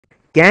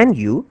Can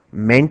you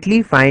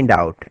mentally find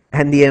out,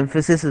 and the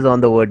emphasis is on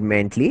the word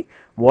mentally,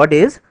 what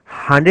is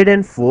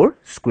 104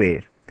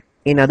 square?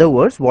 In other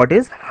words, what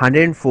is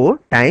 104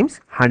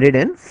 times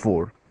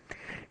 104?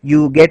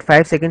 You get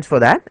 5 seconds for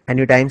that and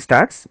your time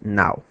starts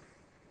now.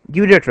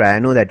 Give it a try, I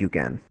know that you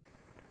can.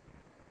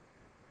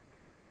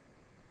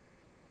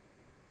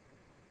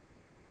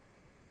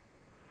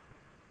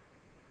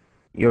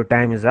 Your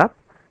time is up.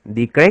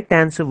 The correct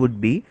answer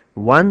would be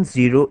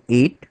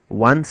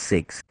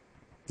 10816.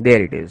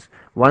 There it is,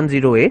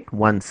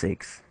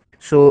 10816.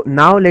 So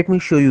now let me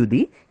show you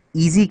the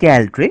easy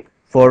cal trick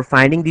for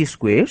finding the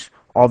squares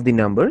of the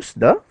numbers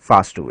the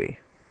faster way.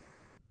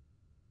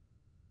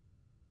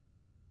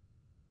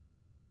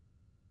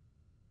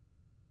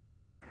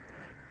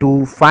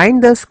 To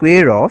find the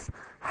square of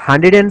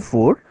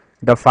 104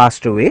 the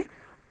faster way,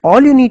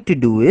 all you need to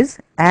do is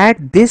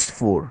add this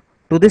 4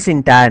 to this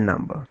entire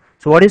number.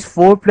 So what is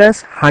 4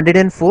 plus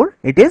 104?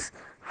 It is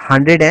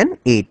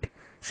 108.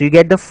 So you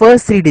get the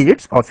first 3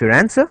 digits of your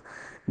answer.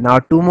 Now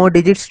 2 more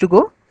digits to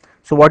go.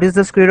 So what is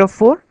the square of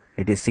 4?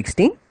 It is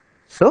 16.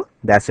 So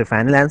that's your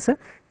final answer,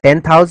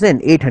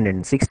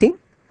 10,816.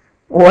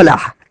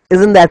 Voila!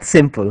 Isn't that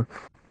simple?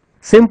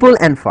 Simple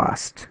and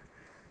fast.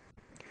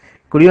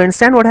 Could you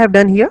understand what I have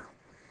done here?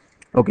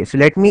 Okay, so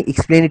let me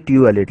explain it to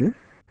you a little.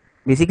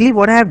 Basically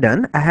what I have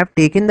done, I have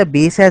taken the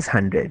base as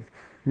 100.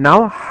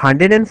 Now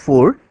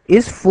 104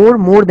 is 4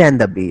 more than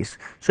the base.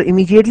 So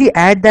immediately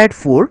add that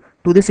 4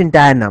 to this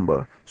entire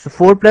number. So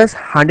 4 plus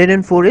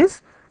 104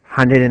 is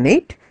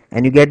 108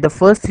 and you get the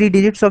first 3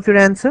 digits of your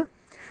answer.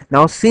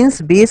 Now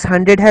since base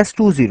 100 has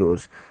 2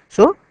 zeros,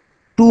 so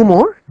 2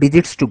 more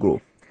digits to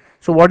go.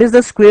 So what is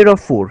the square of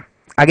 4?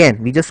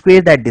 Again, we just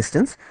square that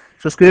distance.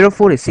 So square of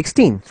 4 is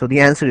 16. So the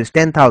answer is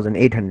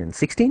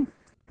 10,816.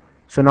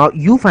 So now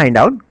you find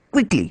out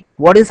quickly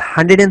what is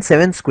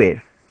 107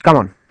 square. Come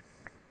on.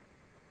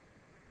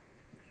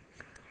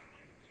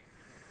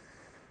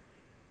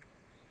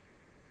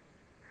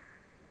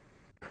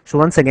 So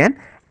once again,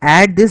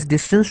 add this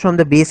distance from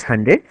the base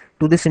 100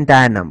 to this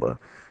entire number.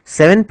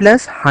 7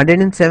 plus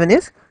 107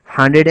 is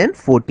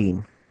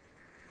 114.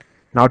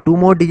 Now 2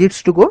 more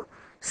digits to go.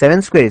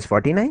 7 square is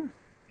 49.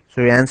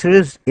 So your answer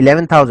is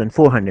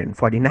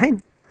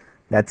 11,449.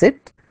 That's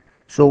it.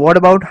 So what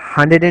about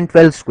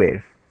 112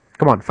 square?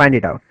 Come on, find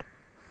it out.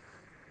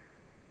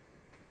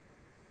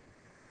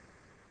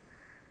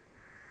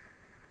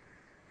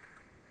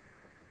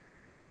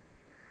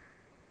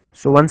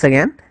 So once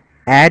again,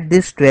 add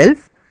this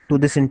 12 to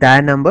this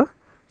entire number.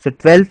 So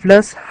 12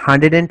 plus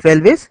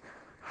 112 is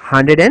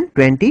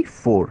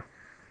 124.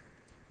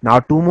 Now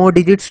 2 more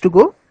digits to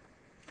go.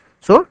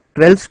 So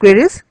 12 square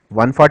is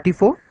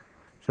 144.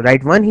 So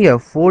write 1 here,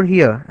 4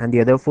 here and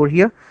the other 4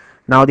 here.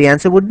 Now the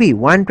answer would be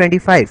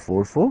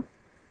 125.44.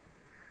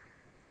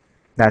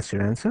 That's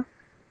your answer.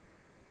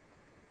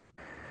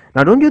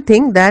 Now don't you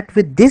think that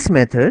with this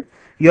method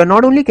you are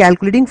not only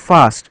calculating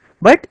fast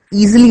but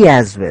easily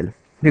as well,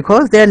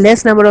 because there are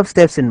less number of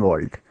steps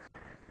involved.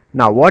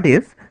 Now what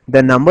if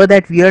the number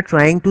that we are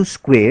trying to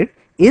square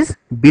is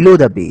below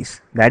the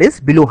base, that is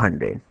below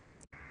 100?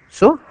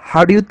 So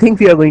how do you think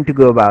we are going to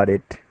go about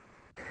it?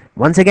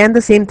 Once again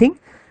the same thing.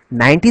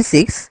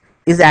 96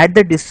 is at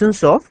the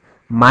distance of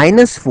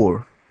minus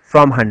 4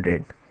 from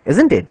 100,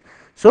 isn't it?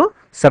 So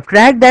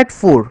subtract that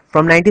 4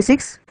 from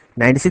 96.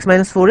 96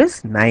 minus 4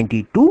 is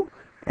 92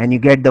 and you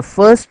get the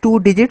first 2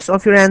 digits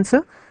of your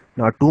answer.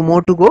 Now 2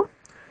 more to go.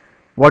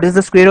 What is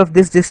the square of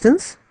this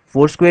distance?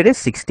 4 square is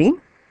 16.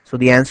 So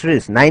the answer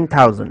is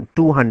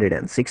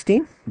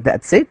 9,216.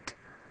 That's it.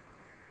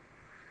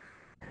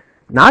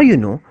 Now you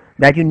know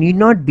that you need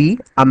not be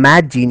a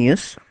math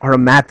genius or a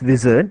math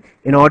wizard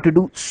in order to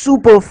do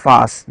super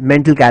fast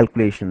mental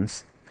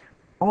calculations.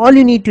 All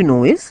you need to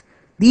know is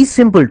these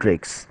simple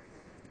tricks.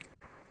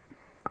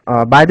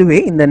 By the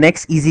way, in the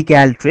next easy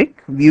cal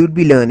trick, we would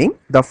be learning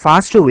the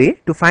faster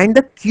way to find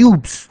the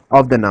cubes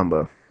of the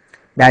number.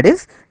 That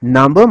is,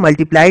 number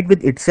multiplied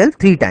with itself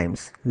 3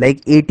 times,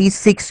 like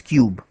 86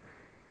 cube.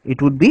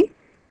 It would be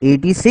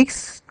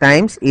 86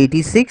 times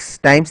 86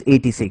 times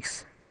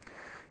 86.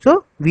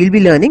 So we will be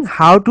learning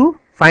how to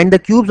find the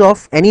cubes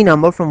of any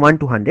number from 1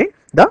 to 100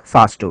 the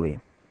faster way.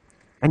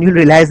 And you will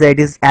realize that it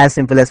is as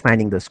simple as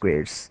finding the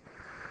squares.